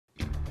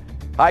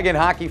Hi again,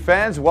 hockey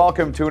fans.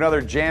 Welcome to another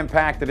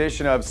jam-packed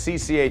edition of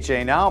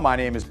Ccha Now. My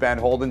name is Ben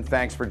Holden.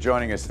 Thanks for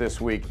joining us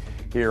this week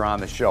here on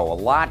the show. A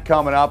lot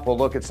coming up. We'll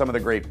look at some of the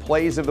great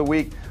plays of the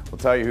week. We'll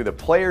tell you who the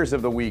players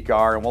of the week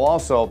are, and we'll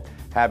also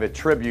have a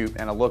tribute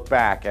and a look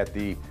back at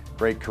the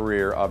great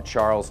career of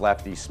Charles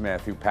Lefty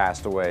Smith, who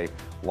passed away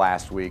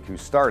last week, who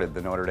started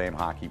the Notre Dame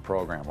hockey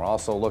program. We'll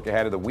also look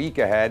ahead of the week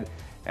ahead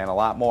and a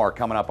lot more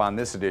coming up on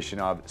this edition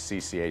of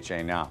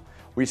Ccha Now.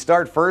 We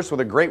start first with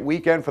a great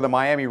weekend for the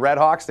Miami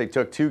Redhawks. They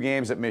took 2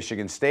 games at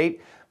Michigan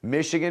State.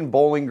 Michigan,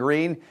 Bowling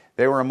Green,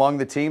 they were among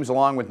the teams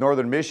along with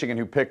Northern Michigan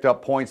who picked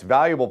up points,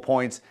 valuable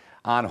points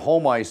on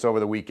home ice over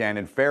the weekend.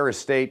 And Ferris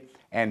State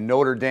and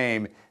Notre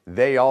Dame,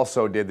 they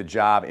also did the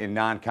job in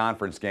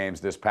non-conference games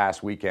this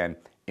past weekend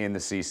in the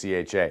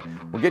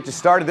CCHA. We'll get you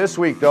started this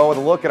week, though, with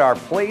a look at our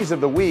plays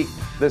of the week,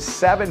 the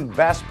 7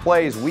 best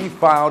plays we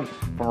found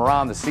from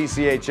around the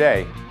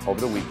CCHA over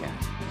the weekend.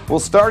 We'll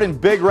start in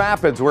Big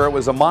Rapids, where it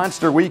was a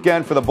monster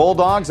weekend for the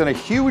Bulldogs and a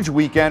huge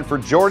weekend for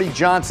Jordy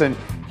Johnson,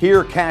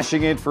 here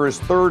cashing in for his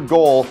 3rd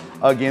goal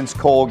against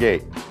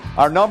Colgate.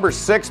 Our number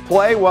 6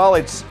 play, well,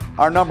 it's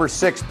our number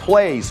 6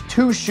 plays,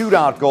 2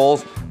 shootout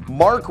goals.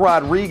 Mark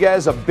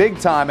Rodriguez, a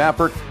big-time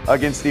effort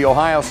against the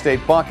Ohio State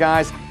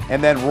Buckeyes,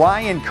 and then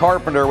Ryan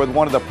Carpenter with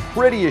one of the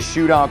prettiest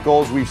shootout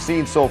goals we've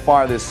seen so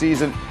far this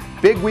season.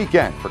 Big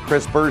weekend for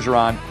Chris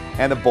Bergeron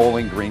and the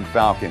Bowling Green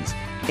Falcons.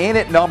 In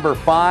at number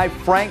 5,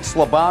 Frank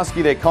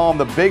Slabowski. They call him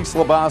the Big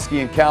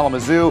Slabowski in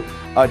Kalamazoo.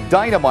 A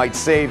dynamite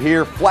save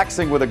here,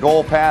 flexing with a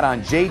goal pad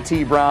on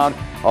J.T. Brown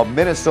of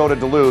Minnesota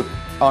Duluth.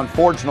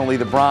 Unfortunately,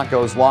 the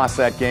Broncos lost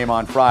that game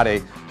on Friday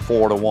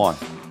 4-1.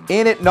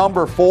 In at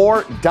number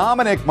 4,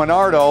 Dominic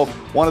Minardo,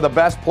 one of the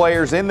best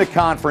players in the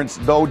conference,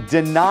 though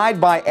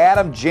denied by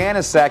Adam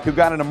Janasek, who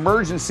got an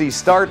emergency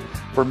start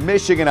for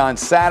Michigan on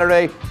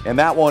Saturday, and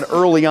that one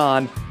early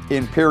on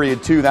in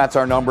period 2. That's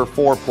our number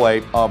 4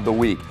 play of the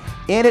week.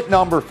 In at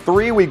number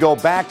 3, we go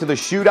back to the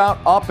shootout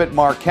up at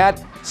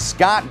Marquette.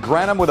 Scott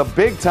Grenham with a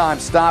big-time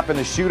stop in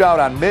the shootout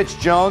on Mitch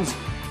Jones,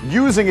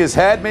 using his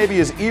head, maybe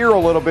his ear a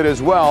little bit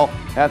as well.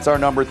 That's our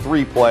number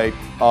 3 play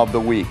of the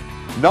week.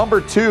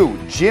 Number 2,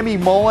 Jimmy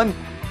Mullen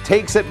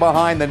takes it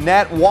behind the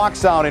net,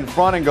 walks out in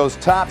front, and goes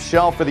top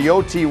shelf for the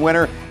OT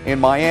winner in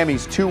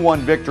Miami's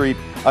 2-1 victory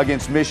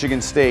against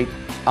Michigan State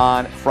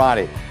on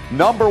Friday.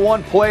 Number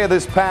 1 play of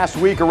this past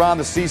week around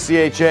the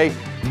CCHA,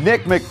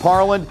 Nick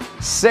McParland,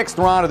 6th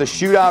round of the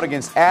shootout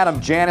against Adam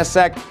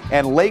Janasek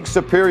and Lake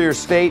Superior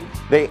State.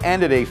 They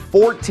ended a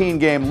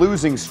 14-game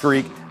losing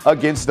streak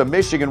against the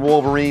Michigan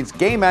Wolverines.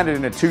 Game ended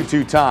in a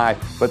 2-2 tie,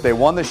 but they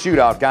won the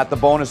shootout, got the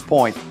bonus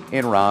point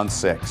in round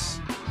 6.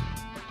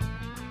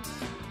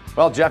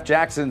 Well, Jeff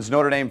Jackson's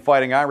Notre Dame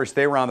Fighting Irish,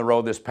 they were on the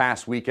road this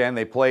past weekend.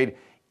 They played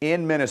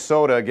in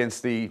Minnesota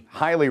against the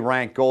highly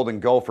ranked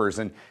Golden Gophers.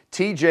 And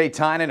TJ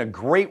Tynan, a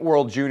great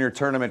World Junior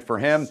tournament for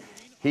him.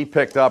 He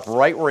picked up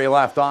right where he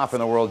left off in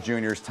the World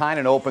Juniors.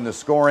 Tynan opened the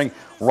scoring.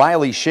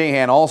 Riley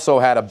Shahan also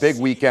had a big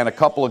weekend, a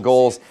couple of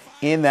goals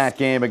in that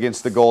game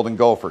against the Golden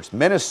Gophers.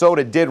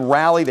 Minnesota did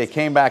rally. They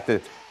came back to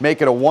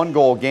make it a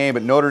 1-goal game,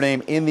 but Notre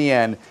Dame, in the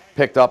end,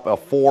 picked up a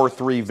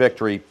 4-3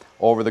 victory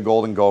over the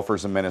Golden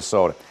Gophers in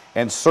Minnesota.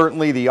 And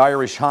certainly the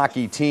Irish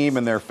hockey team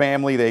and their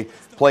family, they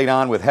played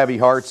on with heavy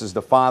hearts as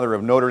the father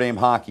of Notre Dame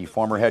hockey,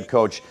 former head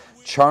coach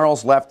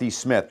Charles Lefty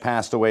Smith,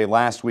 passed away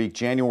last week,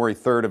 January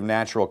 3rd, of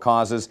natural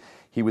causes.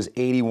 He was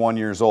 81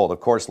 years old. Of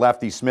course,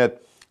 Lefty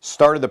Smith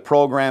started the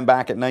program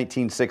back in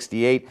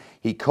 1968.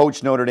 He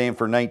coached Notre Dame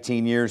for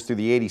 19 years through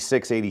the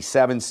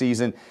 86-87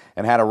 season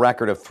and had a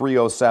record of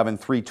 .307,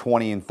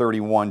 .320, and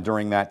 .31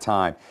 during that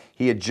time.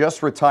 He had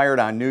just retired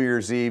on New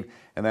Year's Eve,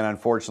 and then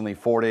unfortunately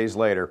 4 days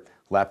later,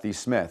 Lefty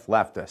Smith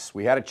left us.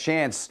 We had a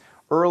chance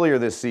earlier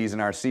this season,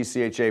 our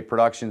CCHA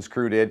Productions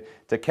crew did,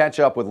 to catch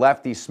up with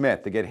Lefty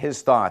Smith to get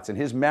his thoughts and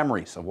his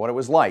memories of what it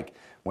was like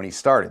when he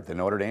started the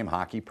Notre Dame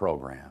hockey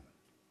program.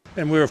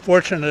 And we were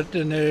fortunate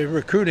in the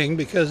recruiting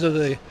because of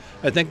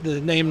I think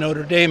the name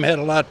Notre Dame had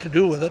a lot to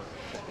do with it.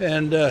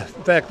 And the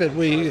fact that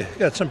we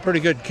got some pretty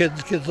good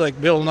kids like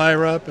Bill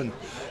Nyrup and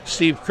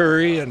Steve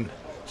Curry and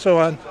so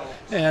on.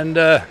 And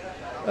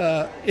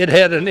it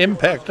had an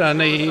impact on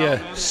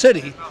the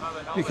city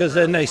because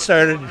then we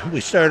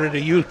started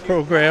a youth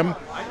program,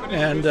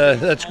 and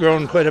that's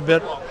grown quite a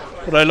bit.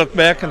 But I look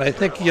back and I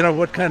think,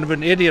 what kind of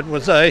an idiot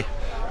was I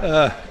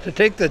to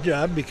take the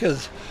job,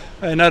 because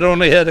I not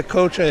only had a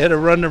coach, I had to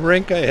run the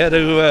rink, I had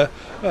to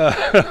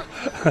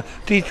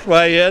teach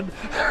Phi-Ed,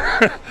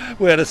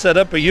 we had to set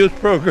up a youth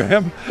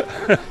program,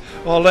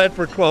 all that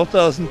for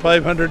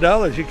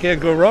 $12,500. You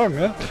can't go wrong,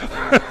 huh?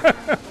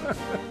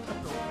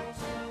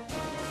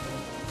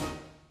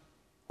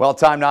 Well,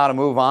 time now to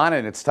move on,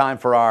 and it's time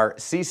for our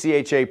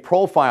CCHA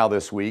profile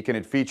this week, and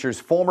it features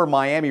former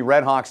Miami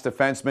Redhawks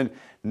defenseman,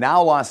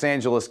 now Los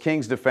Angeles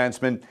Kings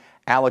defenseman,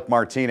 Alec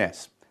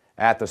Martinez.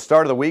 At the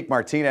start of the week,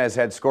 Martinez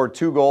had scored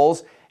 2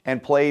 goals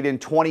and played in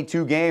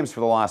 22 games for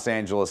the Los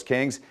Angeles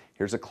Kings.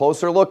 Here's a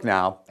closer look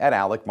now at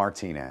Alec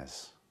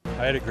Martinez.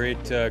 I had a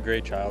great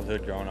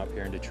childhood growing up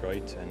here in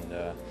Detroit,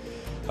 and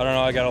I don't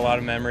know. I got a lot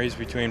of memories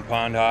between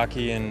pond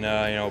hockey and you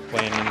know,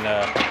 playing in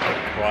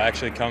well,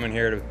 actually coming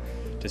here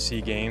to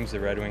see games. The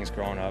Red Wings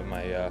growing up,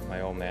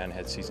 my old man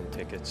had season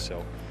tickets,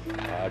 so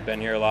I've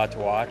been here a lot to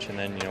watch. And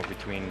then, you know,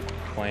 between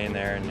playing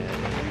there and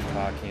youth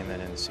hockey and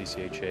then in the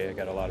CCHA, I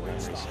got a lot of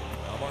memories.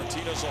 Now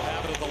Martinez will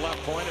have it at the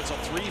left point. It's a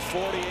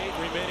 3:48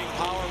 remaining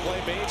power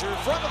play. Major in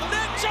front of the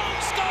net.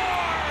 Jones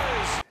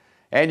scores!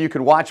 And you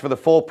can watch for the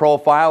full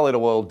profile. It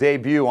will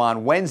debut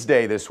on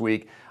Wednesday this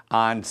week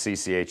on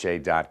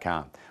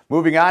ccha.com.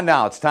 Moving on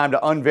now, it's time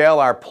to unveil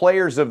our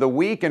Players of the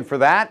Week, and for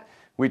that,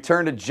 we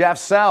turn to Jeff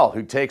Sell,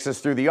 who takes us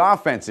through the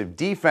offensive,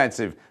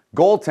 defensive,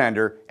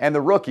 goaltender, and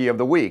the Rookie of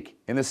the Week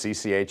in the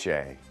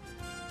CCHA.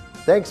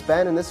 Thanks,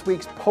 Ben. And this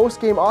week's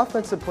post-game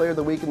Offensive Player of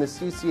the Week in the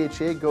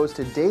CCHA goes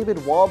to David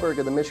Wahlberg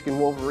of the Michigan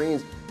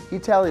Wolverines. He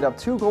tallied up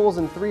 2 goals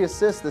and 3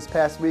 assists this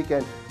past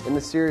weekend in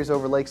the series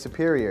over Lake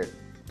Superior.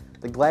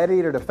 The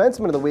Gladiator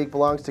Defenseman of the Week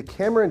belongs to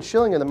Cameron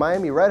Schilling of the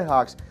Miami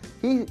Redhawks.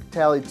 He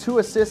tallied 2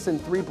 assists and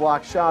 3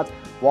 blocked shots,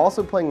 while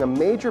also playing a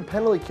major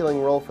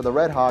penalty-killing role for the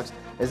Redhawks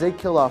as they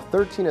killed off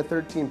 13 of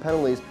 13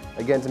 penalties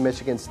against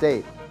Michigan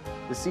State.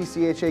 The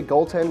CCHA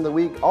Goaltender of the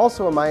Week,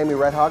 also a Miami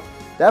Redhawk,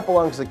 that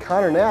belongs to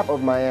Connor Knapp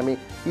of Miami.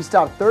 He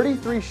stopped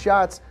 33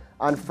 shots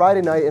on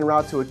Friday night en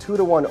route to a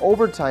 2-1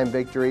 overtime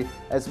victory,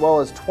 as well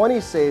as 20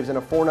 saves in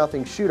a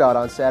 4-0 shootout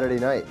on Saturday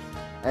night.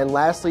 And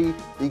lastly,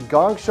 the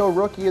Gong Show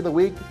Rookie of the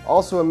Week,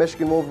 also a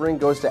Michigan Wolverine,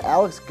 goes to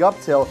Alex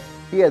Guptill.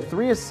 He had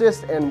 3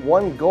 assists and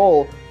 1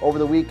 goal over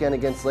the weekend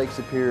against Lake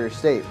Superior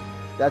State.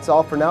 That's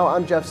all for now.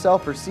 I'm Jeff Sell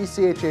for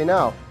CCHA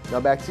Now. Now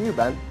back to you,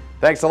 Ben.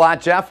 Thanks a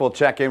lot, Jeff. We'll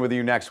check in with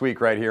you next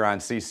week right here on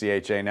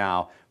CCHA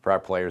Now for our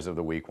Players of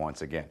the Week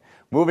once again.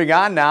 Moving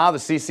on now, the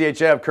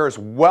CCHA, of course,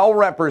 well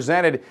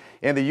represented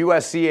in the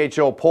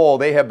USCHO poll.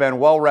 They have been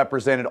well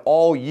represented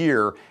all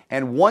year,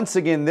 and once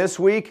again this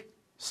week,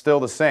 still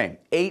the same.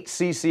 8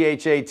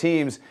 CCHA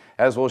teams,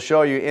 as we'll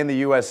show you in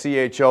the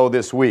USCHO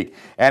this week.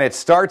 And it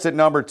starts at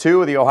number 2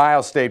 with the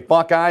Ohio State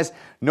Buckeyes.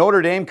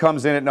 Notre Dame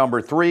comes in at number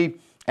 3,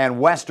 and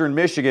Western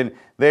Michigan,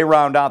 they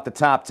round out the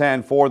top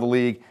 10 for the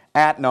league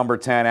at number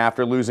 10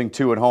 after losing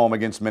 2 at home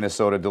against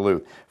Minnesota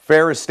Duluth.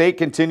 Ferris State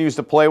continues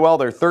to play well.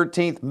 They're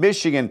 13th.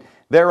 Michigan,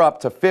 they're up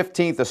to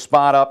 15th, a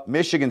spot up.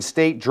 Michigan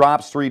State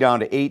drops 3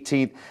 down to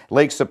 18th.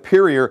 Lake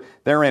Superior,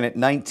 they're in at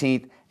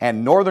 19th.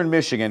 And Northern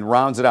Michigan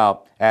rounds it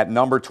out at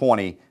number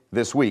 20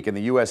 this week in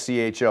the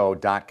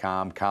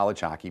USCHO.com college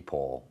hockey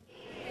poll.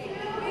 We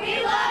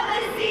love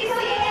the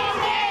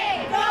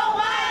CCHA! Go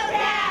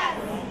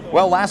Wildcats!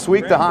 Well, last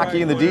week the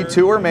Hockey and the D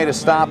Tour made a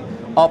stop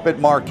up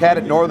at Marquette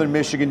at Northern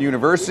Michigan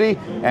University.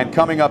 And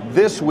coming up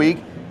this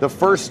week, the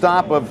first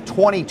stop of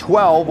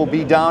 2012 will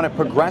be down at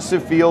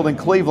Progressive Field in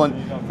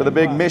Cleveland for the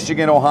big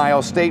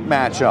Michigan-Ohio State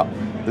matchup.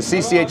 The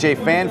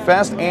CCHA Fan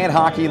Fest and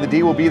Hockey in the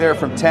D will be there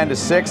from 10 to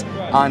 6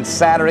 on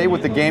Saturday,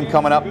 with the game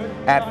coming up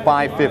at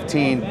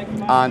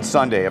 5:15 on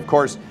Sunday. Of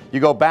course, you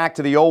go back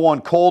to the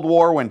 01 Cold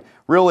War when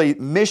really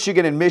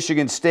Michigan and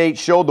Michigan State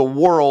showed the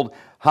world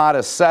how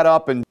to set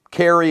up and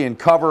carry and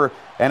cover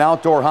an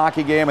outdoor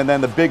hockey game, and then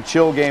the Big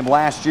Chill game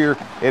last year.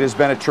 It has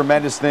been a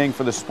tremendous thing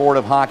for the sport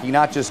of hockey,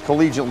 not just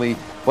collegiately,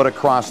 but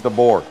across the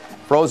board.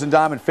 Frozen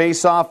Diamond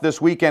Face-Off this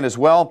weekend as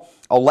well.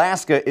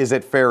 Alaska is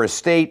at Ferris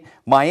State,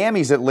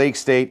 Miami's at Lake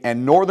State,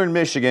 and Northern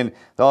Michigan,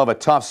 they'll have a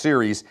tough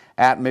series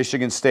at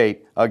Michigan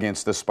State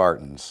against the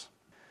Spartans.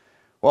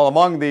 Well,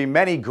 among the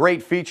many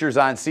great features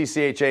on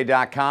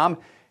CCHA.com,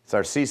 it's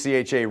our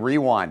CCHA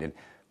Rewind. And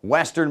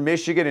Western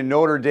Michigan and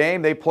Notre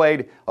Dame, they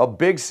played a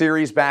big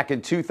series back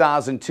in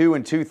 2002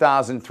 and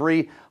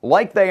 2003.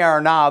 Like they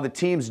are now, the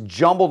teams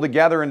jumbled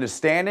together into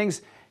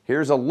standings.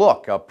 Here's a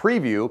look, a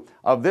preview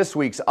of this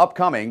week's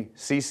upcoming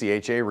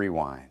CCHA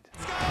Rewind.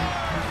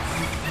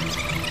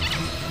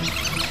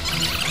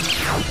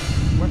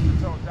 Western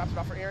zone drops it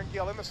off for Aaron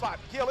Gill in the slot.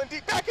 Gill in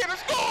deep, backhander,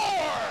 score!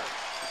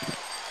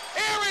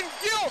 Aaron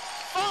Gill,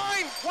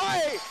 fine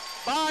play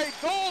by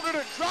Dolder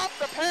to drop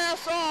the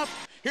pass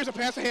off. Here's a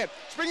pass ahead,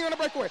 springing on a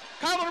breakaway.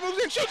 Kyle Dolder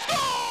moves in, shoots, score!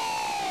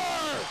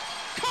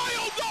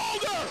 Kyle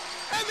Dolder,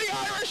 and the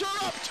Irish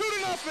are up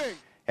 2-0.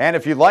 And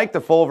if you'd like,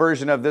 the full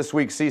version of this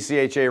week's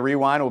CCHA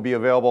Rewind will be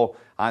available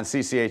on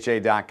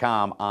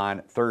ccha.com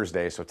on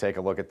Thursday, so take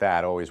a look at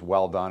that. Always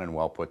well done and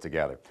well put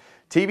together.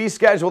 TV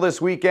schedule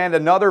this weekend,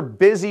 another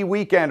busy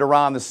weekend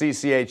around the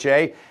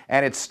CCHA,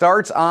 and it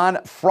starts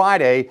on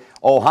Friday.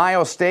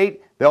 Ohio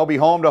State, they'll be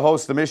home to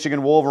host the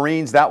Michigan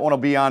Wolverines. That one will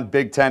be on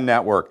Big Ten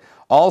Network.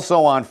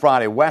 Also on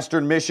Friday,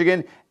 Western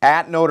Michigan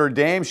at Notre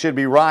Dame should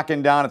be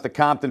rocking down at the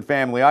Compton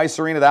Family Ice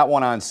Arena. That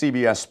one on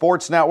CBS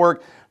Sports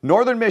Network.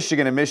 Northern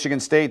Michigan and Michigan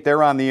State,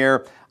 they're on the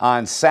air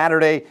on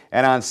Saturday.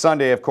 And on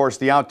Sunday, of course,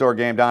 the outdoor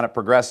game down at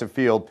Progressive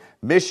Field.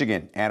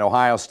 Michigan and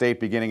Ohio State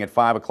beginning at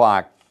 5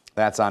 o'clock.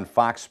 That's on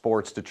Fox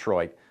Sports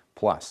Detroit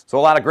Plus. So a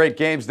lot of great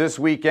games this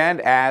weekend,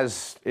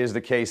 as is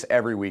the case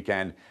every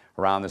weekend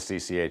around the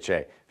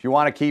CCHA. If you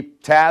want to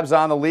keep tabs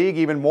on the league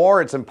even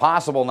more, it's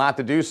impossible not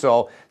to do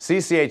so.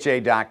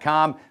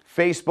 CCHA.com,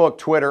 Facebook,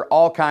 Twitter,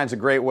 all kinds of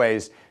great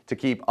ways to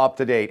keep up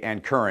to date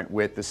and current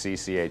with the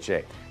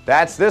CCHA.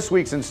 That's this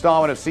week's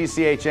installment of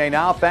CCHA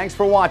Now. Thanks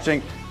for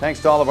watching. Thanks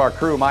to all of our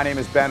crew. My name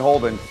is Ben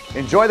Holden.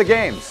 Enjoy the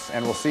games,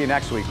 and we'll see you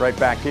next week right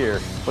back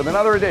here with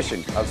another edition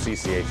of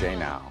CCHA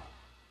Now.